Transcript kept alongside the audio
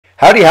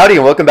Howdy, howdy,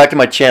 and welcome back to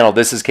my channel.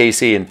 This is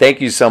KC, and thank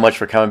you so much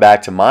for coming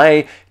back to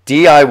my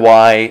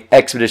DIY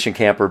Expedition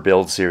Camper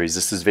build series.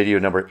 This is video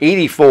number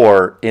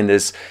 84 in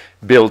this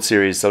build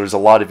series, so there's a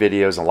lot of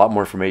videos and a lot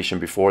more information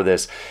before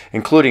this,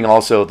 including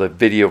also the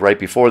video right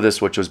before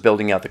this, which was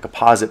building out the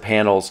composite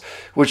panels,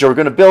 which are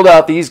going to build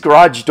out these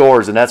garage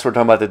doors, and that's what we're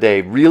talking about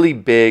today. Really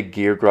big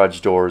gear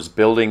garage doors,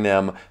 building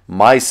them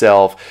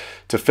myself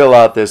to fill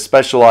out this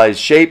specialized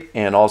shape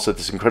and also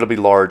this incredibly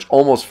large,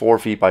 almost 4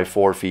 feet by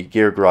 4 feet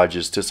gear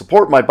garages to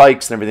support my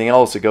bikes and everything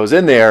else that goes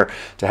in there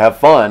to have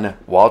fun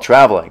while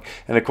traveling.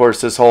 And of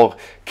course, this whole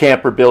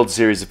camper build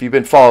series, if you've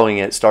been following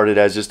it, started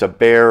as just a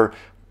bare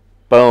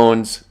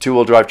bones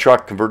two-wheel drive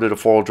truck converted to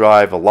four-wheel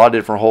drive, a lot of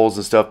different holes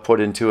and stuff put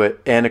into it,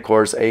 and of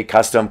course a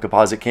custom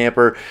composite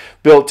camper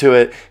built to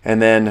it,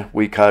 and then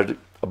we cut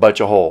a bunch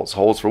of holes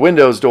for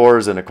windows,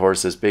 doors, and of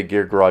course this big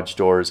gear garage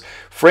doors.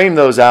 Frame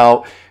those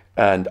out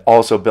and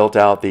also built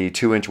out the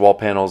 2-inch wall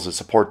panels to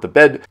support the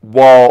bed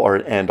wall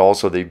and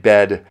also the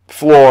bed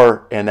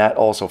floor, and that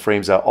also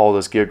frames out all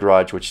this gear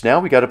garage, which now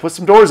we got to put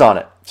some doors on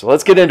it. So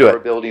let's get into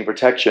it. Building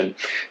protection.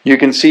 You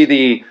can see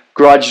the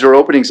garage door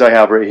openings I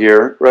have right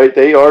here, right?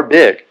 They are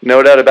big,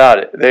 no doubt about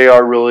it. They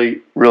are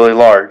really, really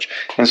large.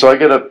 And so I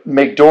got to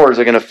make doors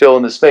that are going to fill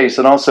in the space.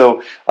 And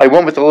also I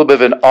went with a little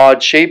bit of an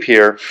odd shape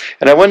here,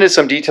 and I went into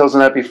some details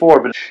on that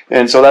before,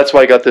 and so that's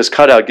why I got this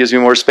cutout. It gives me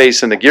more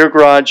space in the gear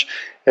garage.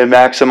 It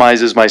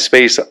maximizes my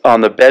space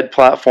on the bed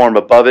platform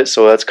above it,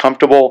 so that's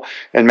comfortable,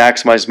 and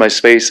maximizes my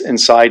space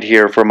inside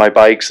here for my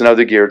bikes and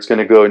other gear. It's going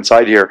to go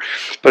inside here.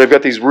 But I've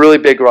got these really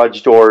big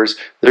garage doors.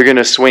 They're going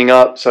to swing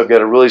up, so I've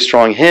got a really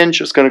strong hinge.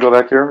 It's going to go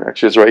back here.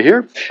 Actually, it's right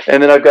here.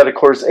 And then I've got, of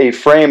course, a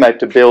frame I have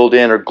to build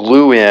in or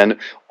glue in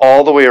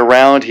all the way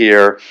around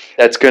here.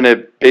 That's going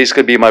to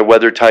basically be my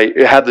weather tight,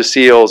 have the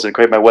seals and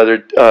create my weather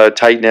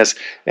tightness,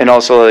 and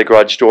also allow the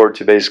garage door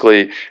to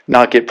basically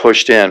not get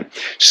pushed in.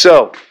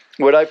 So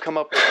what I've come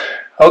up with.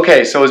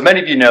 Okay, so as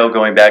many of you know,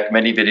 going back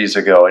many videos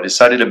ago, I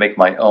decided to make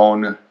my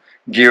own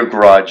gear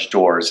garage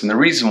doors. And the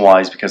reason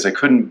why is because I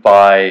couldn't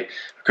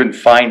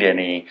find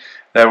any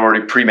that were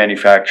already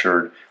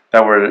pre-manufactured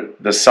that were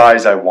the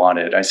size I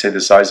wanted. I say the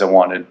size I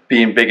wanted,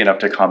 being big enough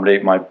to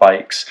accommodate my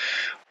bikes.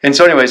 And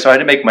so anyway, so I had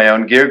to make my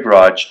own gear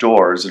garage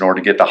doors in order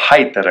to get the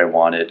height that I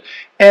wanted,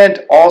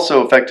 and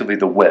also effectively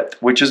the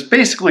width, which is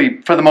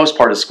basically, for the most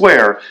part, a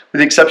square, with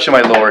the exception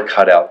of my lower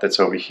cutout that's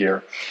over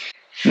here.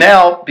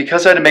 Now,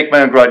 because I had to make my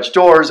own garage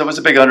doors, it was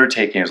a big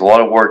undertaking. It was a lot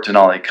of work to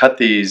not only cut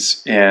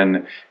these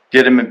and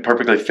get them in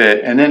perfectly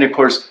fit, and then of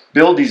course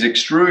build these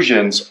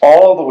extrusions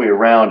all the way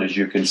around, as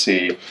you can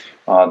see.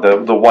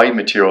 The white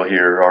material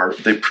here are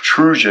the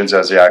protrusions,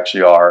 as they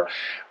actually are,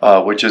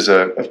 which is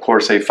of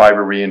course a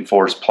fiber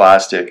reinforced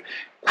plastic,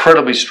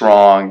 incredibly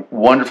strong,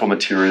 wonderful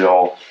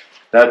material.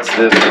 That's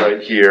this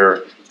right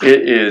here.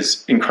 It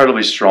is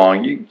incredibly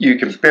strong. You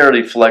can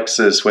barely flex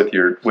this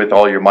with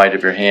all your might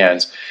of your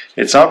hands.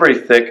 It's not very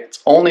thick. It's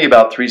only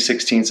about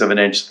 3/16 of an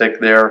inch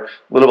thick there, a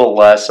little bit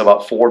less,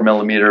 about 4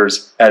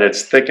 millimeters at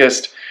its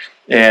thickest.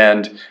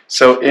 And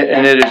so,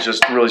 it is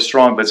just really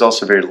strong, but it's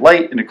also very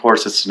light, and of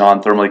course it's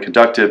non-thermally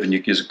conductive, and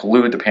you can just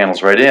glue the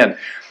panels right in.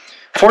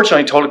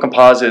 Fortunately, Total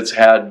Composites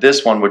had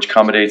this one, which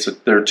accommodates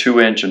their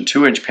 2-inch and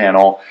 2-inch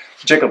panel.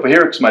 Check up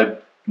here, because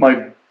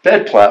my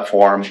bed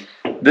platform,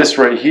 this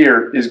right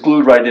here, is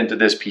glued right into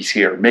this piece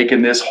here,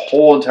 making this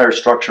whole entire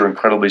structure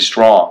incredibly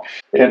strong.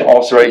 And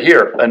also right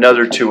here,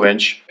 another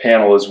 2-inch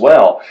panel as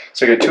well.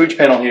 So I got a 2-inch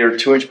panel here,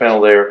 2-inch panel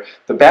there.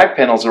 The back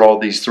panels are all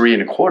these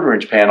 3¼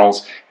 inch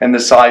panels, and the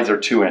sides are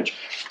 2-inch.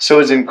 So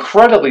it's an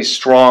incredibly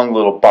strong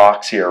little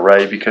box here,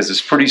 right? Because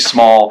it's pretty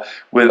small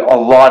with a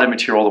lot of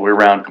material all the way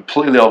around,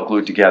 completely all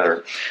glued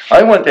together.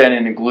 I went then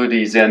in and glued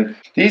these in.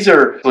 These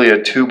are really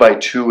a 2 by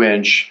 2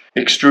 inch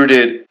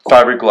extruded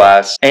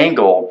fiberglass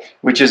angle,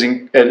 which is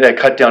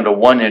cut down to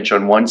 1 inch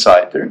on one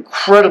side. They're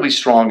incredibly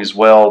strong as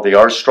well. They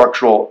are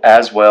structural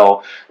as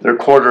well. They're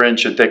 1/4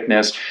 inch in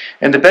thickness.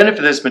 And the benefit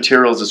of this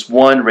material is it's,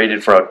 one,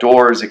 rated for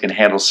outdoors. It can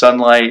handle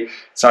sunlight.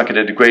 It's not going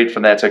to degrade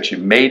from that. It's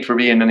actually made for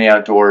being in the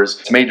outdoors.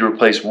 It's made to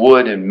replace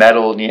wood and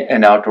metal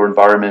in outdoor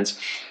environments.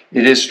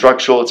 It is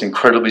structural. It's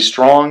incredibly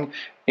strong.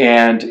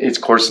 And it's,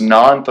 of course,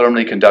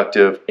 non-thermally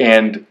conductive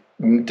and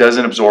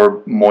doesn't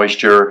absorb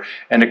moisture,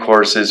 and of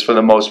course is for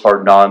the most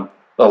part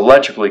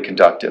non-electrically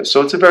conductive.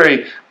 So it's a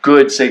very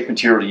good, safe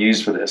material to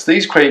use for this.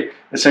 These create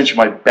essentially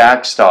my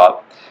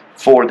backstop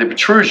for the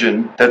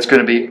protrusion that's going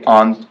to be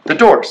on the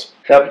doors.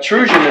 That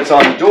protrusion that's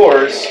on the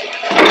doors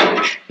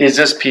is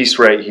this piece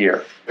right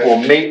here. It will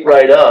mate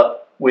right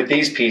up with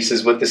these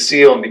pieces with the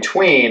seal in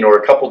between, or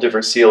a couple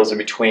different seals in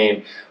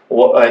between,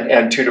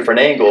 and 2 different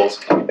angles,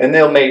 and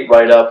they'll mate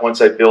right up once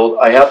I build.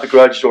 I have the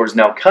garage doors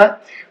now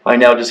cut. I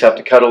now just have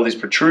to cut all these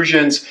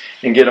protrusions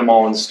and get them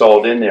all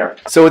installed in there.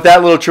 So with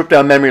that little trip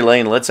down memory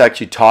lane, let's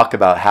actually talk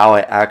about how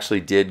I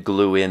actually did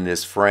glue in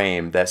this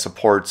frame that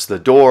supports the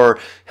door,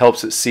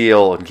 helps it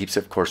seal, and keeps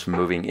it, of course, from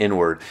moving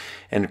inward.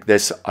 And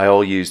this, I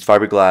all used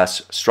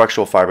fiberglass,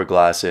 structural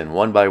fiberglass in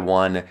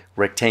 1x1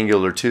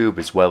 rectangular tube,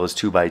 as well as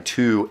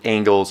 2x2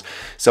 angles.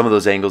 Some of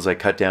those angles I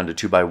cut down to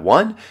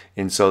 2x1,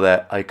 and so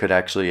that I could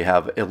actually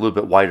have a little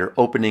bit wider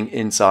opening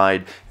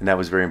inside, and that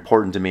was very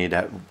important to me,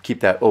 to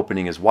keep that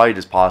opening as wide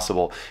as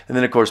possible. And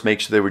then, of course,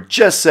 make sure they were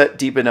just set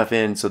deep enough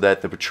in so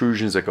that the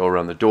protrusions that go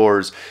around the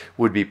doors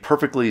would be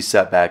perfectly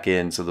set back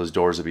in, so those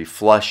doors would be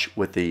flush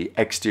with the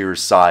exterior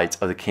sides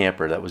of the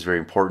camper. That was very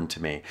important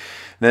to me.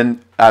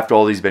 Then after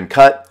all these have been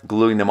cut,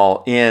 gluing them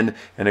all in,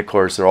 and of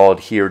course they're all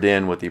adhered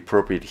in with the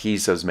appropriate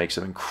adhesives, makes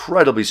them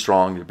incredibly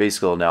strong. They're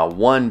basically now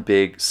one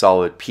big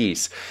solid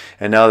piece.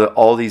 And now that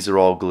all these are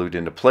all glued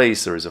into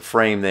place, there is a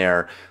frame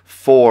there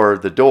for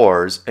the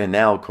doors. And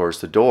now, of course,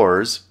 the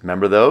doors,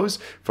 remember those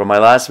from my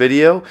last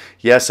video?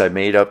 Yes, I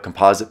made up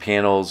composite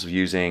panels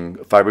using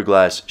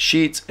fiberglass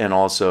sheets and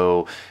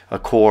also a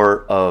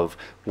core of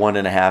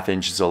 1.5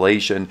 inch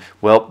insulation.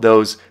 Well,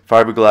 those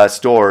fiberglass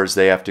doors,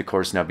 they have to, of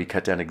course, now be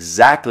cut down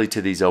exactly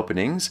to these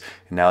openings.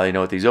 And now they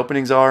know what these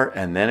openings are.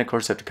 And then, of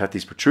course, have to cut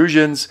these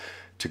protrusions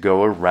to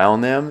go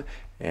around them.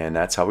 And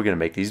that's how we're going to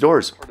make these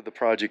doors. Part of the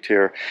project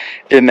here,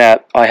 in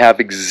that I have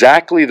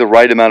exactly the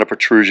right amount of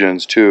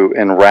protrusions to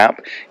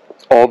wrap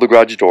all the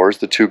garage doors,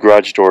 the two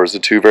garage doors, the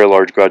two very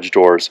large garage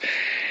doors.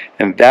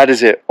 And that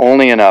is it,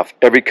 only enough.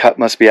 Every cut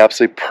must be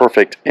absolutely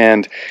perfect.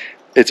 And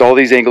it's all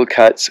these angled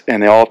cuts,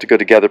 and they all have to go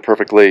together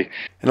perfectly.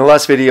 In the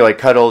last video, I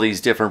cut all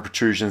these different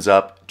protrusions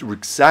up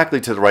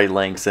exactly to the right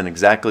lengths and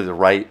exactly the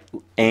right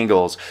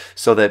angles,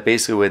 so that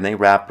basically when they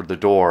wrap the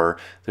door,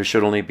 there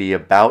should only be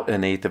about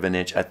 1/8 of an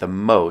inch at the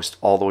most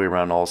all the way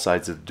around all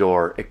sides of the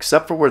door,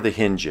 except for where the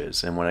hinge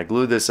is. And when I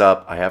glue this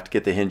up, I have to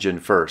get the hinge in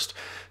first.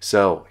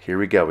 So here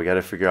we go. We got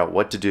to figure out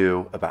what to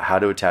do about how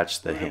to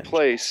attach the hinge. In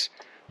place.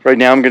 Right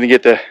now I'm going to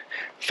get the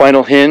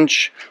final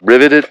hinge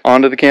riveted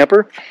onto the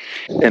camper,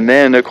 and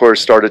then of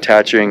course start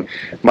attaching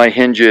my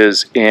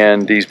hinges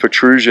and these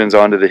protrusions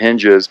onto the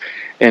hinges,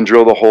 and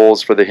drill the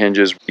holes for the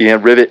hinges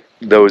and rivet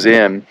those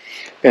in,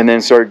 and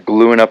then start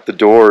gluing up the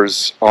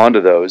doors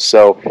onto those.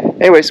 So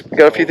anyways, we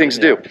got a few things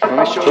to do.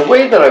 Let me show you the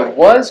way that I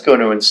was going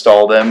to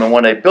install them. And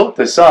when I built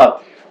this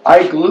up,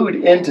 I glued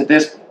into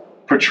this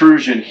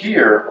protrusion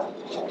here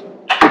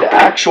the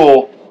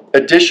actual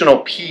additional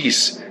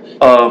piece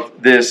of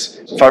this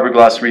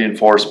fiberglass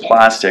reinforced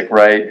plastic,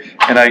 right?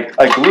 And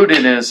I glued it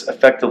in as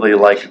effectively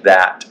like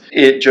that.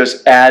 It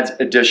just adds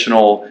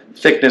additional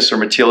thickness or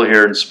material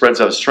here and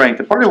spreads out strength.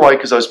 And partly why,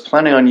 because I was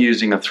planning on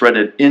using a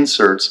threaded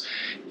inserts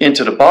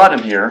into the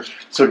bottom here.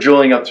 So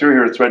drilling up through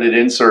here threaded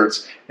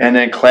inserts and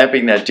then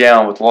clamping that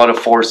down with a lot of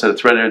force that a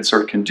threaded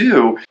insert can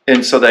do,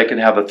 and so that I can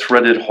have a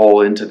threaded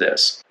hole into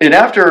this. And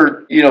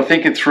after,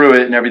 thinking through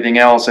it and everything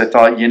else, I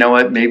thought, you know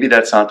what, maybe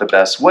that's not the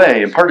best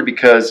way. And partly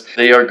because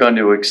they are going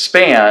to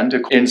expand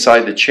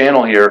inside the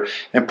channel here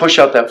and push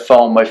out that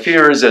foam. My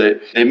fear is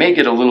that they may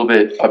get a little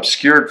bit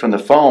obscured from the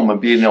foam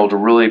and being able to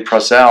really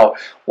press out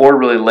or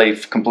really lay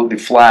completely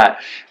flat.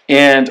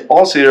 And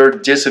also the other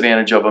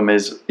disadvantage of them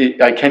is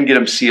I can get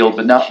them sealed,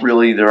 but not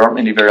really, there aren't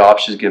many very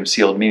options to get them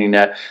sealed, meaning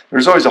that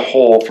there's always a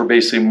hole for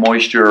basically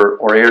moisture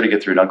or air to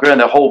get through. Now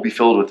granted, that hole will be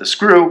filled with a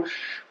screw,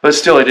 but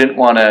still I didn't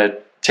want to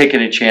take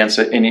any chance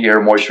that any air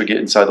moisture would get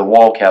inside the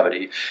wall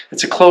cavity.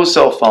 It's a closed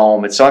cell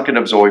foam, it's not going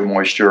to absorb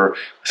moisture,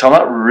 so I'm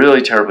not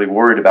really terribly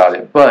worried about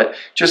it, but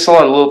just a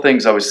lot of little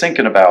things I was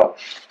thinking about.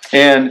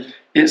 And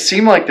it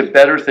seemed like the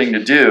better thing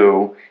to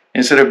do,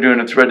 instead of doing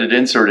a threaded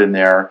insert in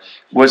there,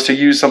 was to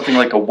use something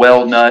like a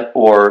weld nut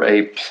or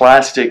a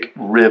plastic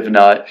riv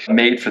nut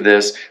made for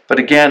this. But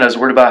again, I was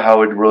worried about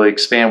how it would really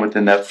expand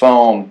within that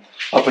foam,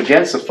 up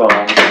against the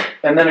foam.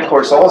 And then of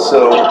course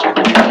also,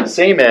 on the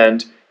same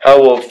end,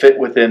 how will it fit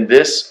within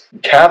this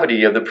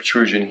cavity of the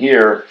protrusion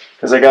here,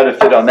 because I got to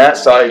fit on that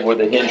side where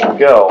the hinge will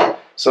go.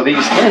 So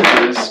these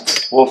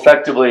hinges will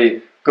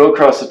effectively go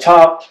across the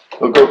top,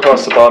 they'll go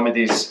across the bottom of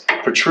these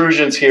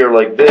protrusions here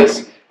like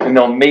this, and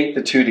they'll mate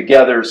the two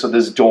together so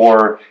this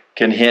door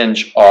can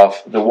hinge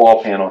off the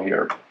wall panel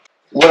here.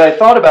 What I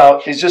thought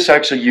about is just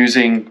actually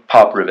using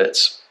pop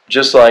rivets,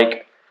 just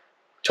like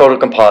Total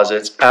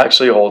Composites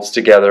actually holds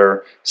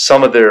together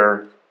some of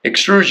their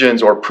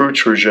extrusions or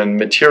protrusion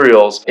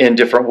materials in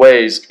different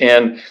ways,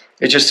 and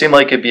it just seemed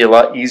like it'd be a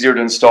lot easier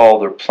to install.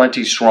 They're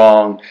plenty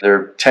strong.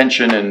 Their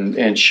tension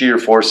and shear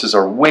forces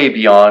are way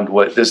beyond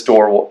what this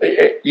door will,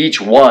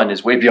 each one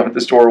is way beyond what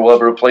this door will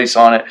ever place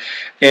on it,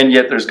 and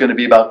yet there's going to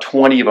be about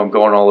 20 of them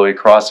going all the way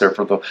across there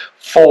for the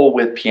full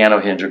width piano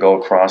hinge to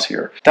go across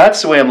here.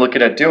 That's the way I'm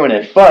looking at doing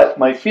it, but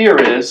my fear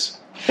is,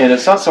 and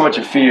it's not so much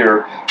a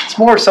fear, it's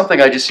more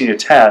something I just need to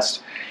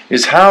test,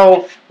 is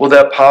how will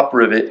that pop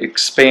rivet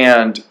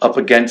expand up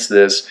against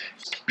this,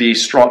 be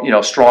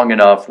strong, strong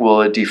enough?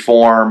 Will it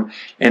deform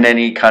in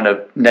any kind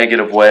of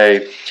negative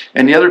way?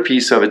 And the other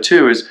piece of it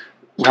too is,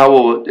 how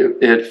will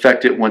it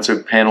affect it once a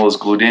panel is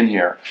glued in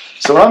here.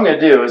 So what I'm going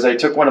to do is I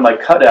took one of my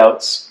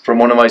cutouts from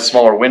one of my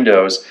smaller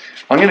windows.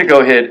 I'm going to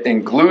go ahead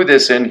and glue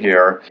this in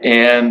here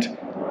and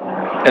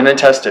then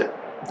test it.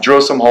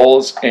 Drill some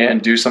holes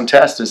and do some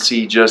tests and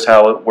see just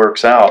how it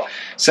works out.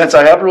 Since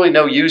I have really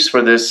no use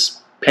for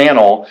this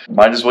panel,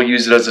 might as well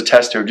use it as a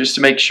tester just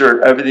to make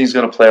sure everything's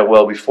going to play out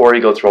well before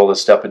you go through all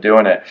this step of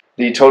doing it.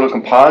 The Total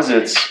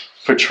Composites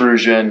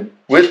protrusion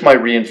with my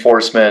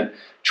reinforcement,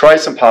 try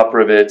some pop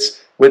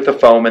rivets with the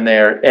foam in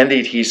there and the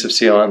adhesive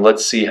sealant.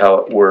 Let's see how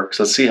it works.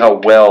 Let's see how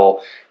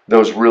well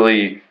those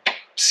really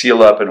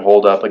seal up and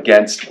hold up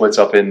against what's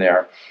up in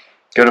there.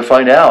 Gonna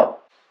find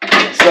out.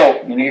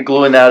 So you need to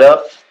glue that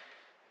up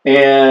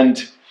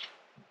and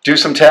do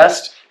some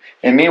tests,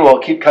 and meanwhile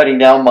keep cutting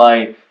down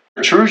my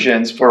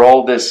protrusions for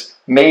all this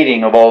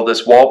mating of all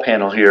this wall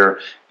panel here,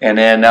 and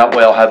then that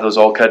way I'll have those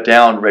all cut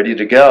down ready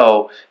to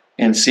go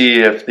and see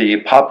if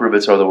the pop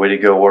rivets are the way to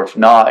go, or if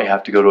not I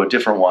have to go to a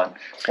different one.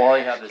 While I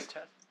have this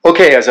test.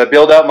 Okay, as I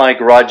build out my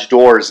garage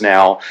doors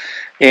now,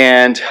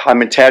 and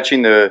I'm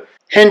attaching the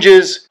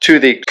hinges to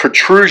the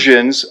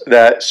protrusions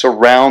that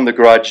surround the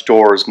garage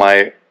doors,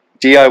 my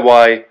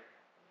DIY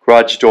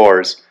garage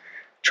doors.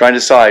 Trying to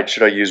decide,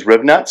 should I use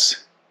rib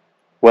nuts,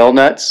 well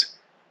nuts,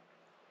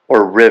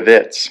 or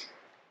rivets?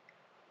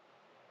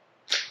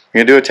 I'm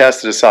going to do a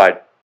test to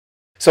decide.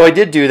 So I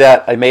did do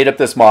that. I made up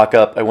this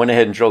mock-up. I went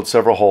ahead and drilled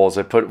several holes.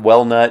 I put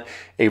well nut,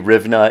 a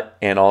riv nut,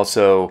 and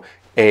also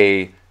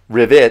a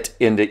rivet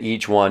into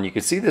each one. You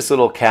can see this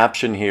little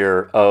caption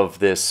here of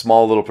this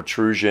small little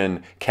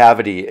protrusion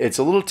cavity. It's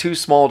a little too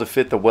small to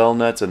fit the well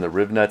nuts and the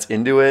riv nuts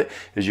into it,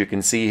 as you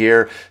can see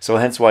here. So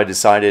hence why I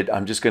decided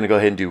I'm just going to go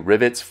ahead and do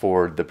rivets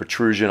for the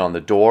protrusion on the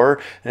door.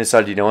 And I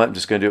decided, you know what, I'm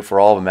just going to do it for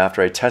all of them.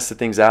 After I tested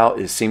things out,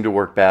 it seemed to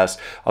work best.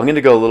 I'm going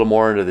to go a little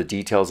more into the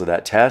details of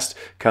that test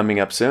coming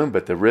up soon,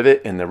 but the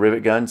rivet and the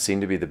rivet gun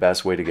seem to be the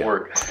best way to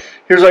go.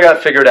 Here's what I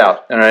got figured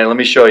out. All right, let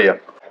me show you.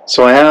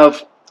 So I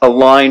have a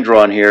line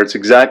drawn here. It's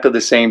exactly the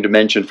same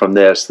dimension from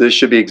this. This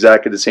should be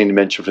exactly the same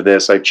dimension for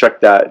this. I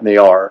checked that and they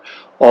are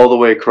all the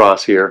way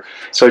across here.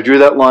 So I drew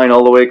that line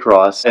all the way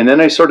across, and then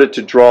I started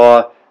to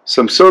draw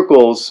some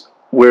circles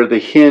where the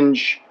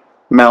hinge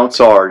mounts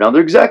are. Now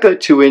they're exactly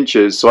at 2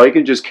 inches, so I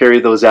can just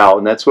carry those out,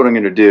 and that's what I'm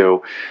going to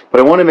do.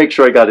 But I want to make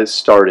sure I got it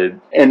started.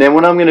 And then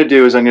what I'm going to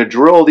do is I'm going to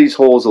drill these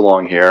holes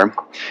along here.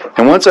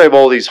 And once I have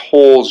all these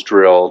holes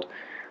drilled,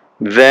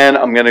 then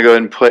I'm going to go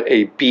ahead and put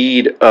a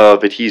bead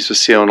of adhesive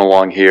sealant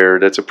along here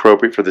that's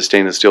appropriate for the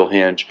stainless steel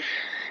hinge,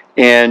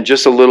 and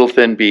just a little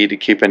thin bead to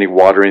keep any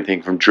water or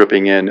anything from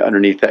dripping in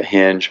underneath that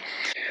hinge.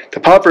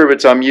 The pop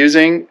rivets I'm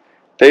using,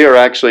 they are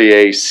actually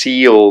a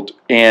sealed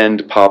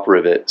end pop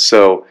rivet,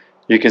 so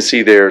you can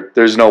see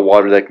there's no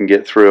water that can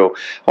get through.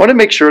 I want to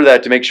make sure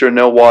that, to make sure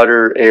no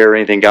water, air, or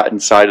anything got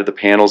inside of the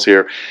panels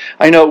here.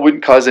 I know it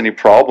wouldn't cause any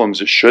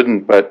problems, it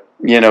shouldn't, but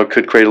you know, it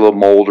could create a little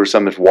mold or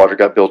something if water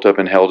got built up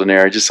and held in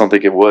there. I just don't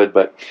think it would,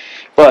 but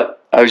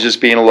I was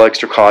just being a little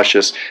extra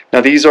cautious.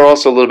 Now these are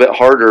also a little bit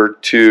harder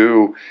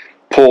to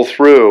pull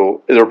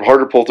through. They're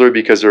harder to pull through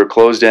because they're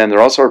closed end. They're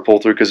also hard to pull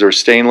through because they're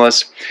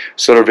stainless,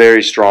 so they're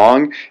very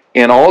strong.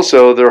 And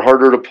also they're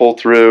harder to pull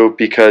through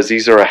because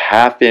these are a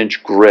 1/2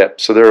 inch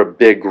grip, so they're a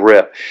big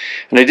grip.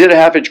 And I did a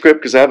 1/2 inch grip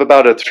because I have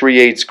about a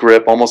 3/8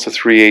 grip, almost a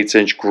 3/8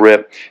 inch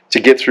grip to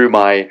get through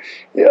my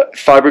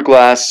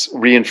fiberglass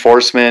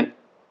reinforcement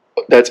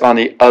that's on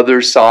the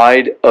other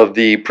side of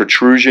the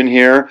protrusion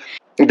here.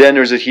 Then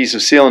there's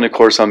adhesive sealant, of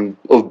course, on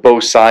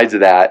both sides of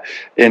that.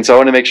 And so I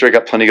want to make sure I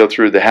got plenty to go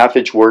through. The 1/2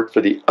 inch work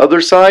for the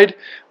other side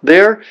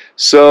there.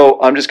 So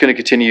I'm just going to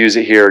continue to use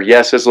it here.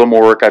 Yes, it's a little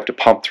more work. I have to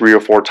pump 3 or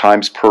 4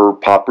 times per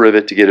pop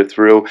rivet to get it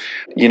through.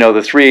 You know,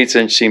 the 3/8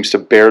 inch seems to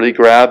barely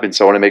grab, and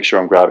so I want to make sure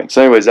I'm grabbing.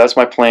 So anyways, that's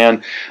my plan.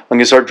 I'm going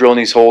to start drilling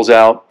these holes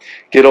out,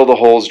 get all the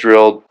holes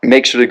drilled,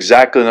 make sure they're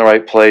exactly in the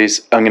right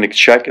place. I'm going to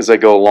check as I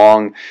go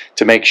along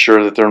to make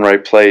sure that they're in the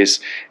right place.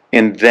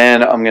 And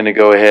then I'm going to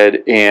go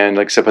ahead and,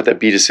 like I said, put that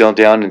bead of sealant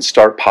down and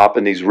start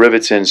popping these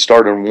rivets in,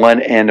 start on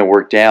one end and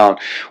work down.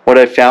 What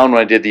I found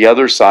when I did the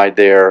other side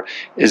there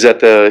is that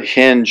the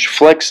hinge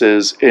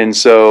flexes, and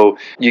so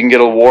you can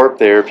get a warp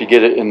there if you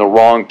get it in the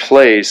wrong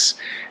place,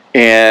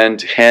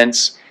 and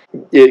hence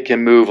it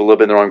can move a little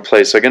bit in the wrong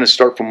place. So I'm going to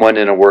start from one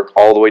end and work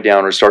all the way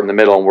down, or start in the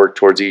middle and work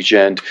towards each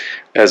end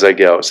as I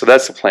go. So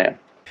that's the plan.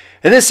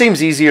 And this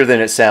seems easier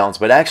than it sounds,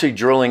 but actually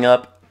drilling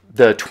up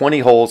the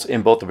 20 holes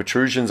in both the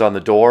protrusions on the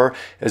door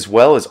as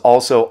well as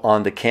also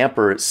on the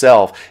camper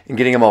itself, and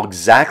getting them all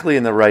exactly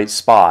in the right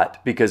spot,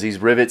 because these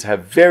rivets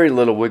have very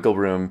little wiggle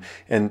room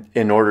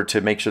in order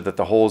to make sure that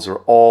the holes are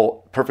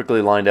all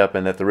perfectly lined up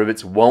and that the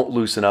rivets won't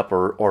loosen up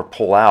or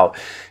pull out.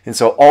 And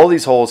so all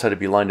these holes had to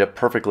be lined up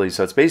perfectly.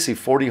 So it's basically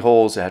 40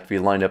 holes that have to be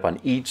lined up on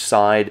each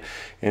side.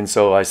 And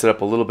so I set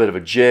up a little bit of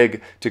a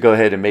jig to go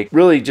ahead and make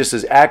really just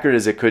as accurate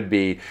as it could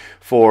be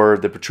for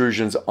the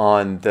protrusions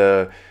on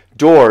the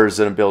doors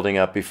that I'm building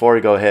up before I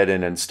go ahead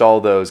and install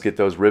those, get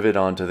those riveted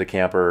onto the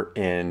camper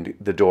and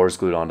the doors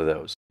glued onto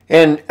those.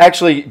 And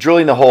actually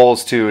drilling the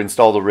holes to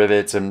install the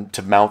rivets and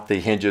to mount the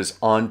hinges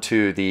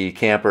onto the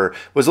camper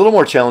was a little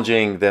more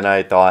challenging than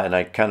I thought, and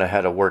I kind of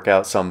had to work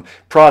out some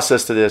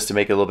process to this to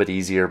make it a little bit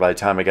easier. By the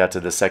time I got to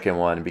the second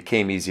one, it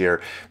became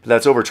easier. But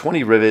that's over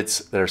 20 rivets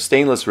that are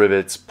stainless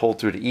rivets pulled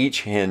through to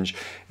each hinge,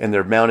 and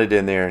they're mounted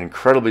in there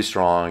incredibly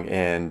strong,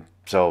 and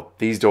so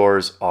these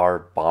doors are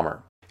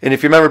bomber. And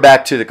if you remember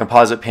back to the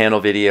composite panel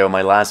video,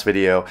 my last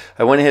video,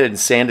 I went ahead and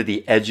sanded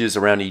the edges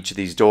around each of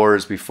these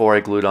doors before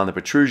I glued on the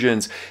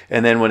protrusions,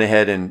 and then went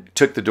ahead and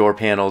took the door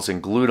panels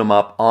and glued them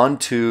up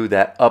onto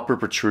that upper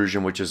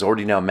protrusion, which is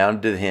already now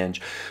mounted to the hinge.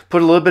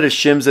 Put a little bit of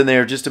shims in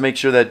there just to make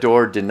sure that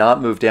door did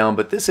not move down,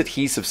 but this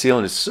adhesive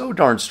sealant is so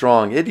darn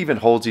strong, it even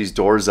holds these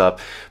doors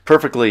up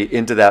perfectly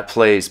into that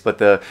place. But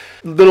the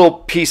little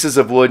pieces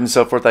of wood and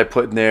so forth I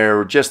put in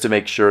there just to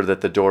make sure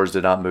that the doors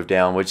did not move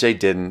down, which they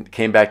didn't.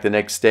 Came back the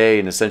next day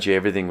and essentially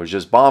everything was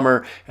just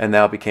bomber, and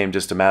now it became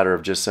just a matter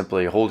of just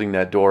simply holding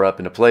that door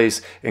up into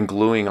place and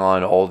gluing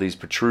on all these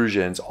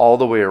protrusions all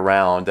the way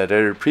around that I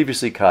had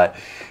previously cut.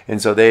 And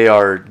so they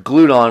are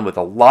glued on with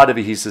a lot of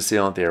adhesive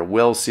sealant. They are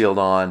well sealed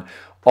on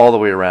all the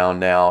way around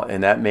now,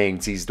 and that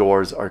means these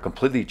doors are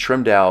completely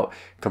trimmed out,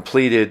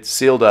 completed,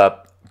 sealed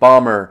up,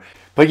 bomber.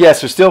 But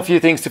yes, there's still a few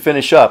things to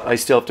finish up. I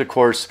still have to, of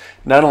course,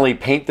 not only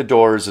paint the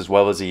doors as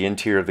well as the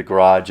interior of the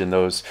garage and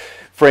those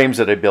frames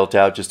that I built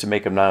out just to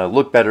make them not only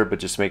look better, but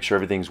just to make sure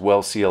everything's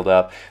well sealed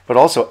up, but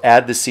also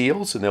add the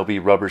seals, and there'll be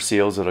rubber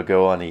seals that'll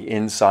go on the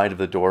inside of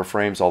the door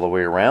frames all the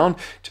way around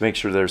to make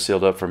sure they're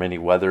sealed up from any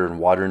weather and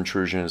water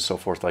intrusion and so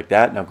forth like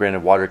that. Now,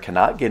 granted, water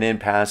cannot get in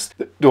past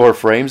the door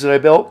frames that I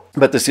built,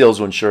 but the seals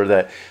will ensure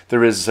that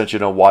there is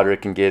essentially no water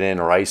it can get in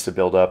or ice to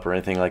build up or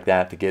anything like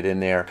that to get in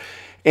there.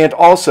 And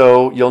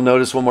also, you'll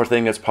notice one more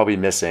thing that's probably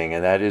missing,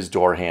 and that is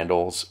door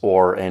handles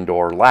and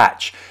door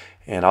latch.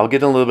 And I'll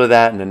get in a little bit of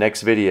that in the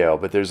next video,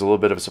 but there's a little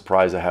bit of a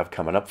surprise I have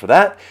coming up for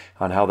that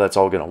on how that's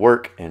all going to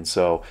work. And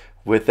so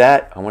with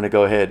that, I want to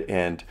go ahead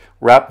and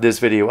wrap this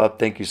video up.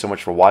 Thank you so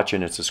much for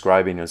watching and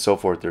subscribing and so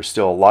forth. There's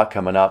still a lot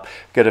coming up.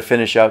 Got to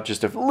finish out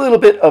just a little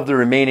bit of the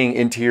remaining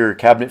interior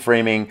cabinet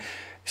framing.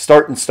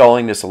 Start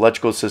installing this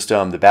electrical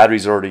system. The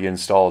battery's already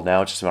installed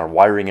now. It's just a matter of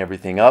wiring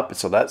everything up.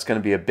 So that's going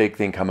to be a big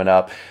thing coming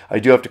up. I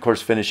do have to, of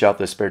course, finish out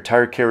the spare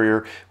tire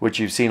carrier, which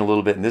you've seen a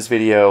little bit in this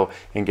video,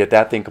 and get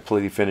that thing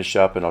completely finished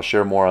up. And I'll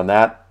share more on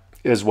that,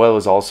 as well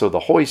as also the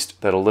hoist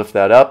that'll lift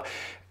that up.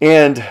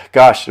 And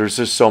gosh, there's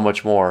just so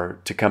much more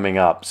to coming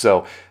up.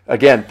 So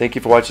again, thank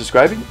you for watching,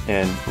 subscribing,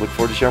 and look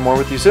forward to sharing more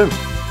with you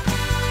soon.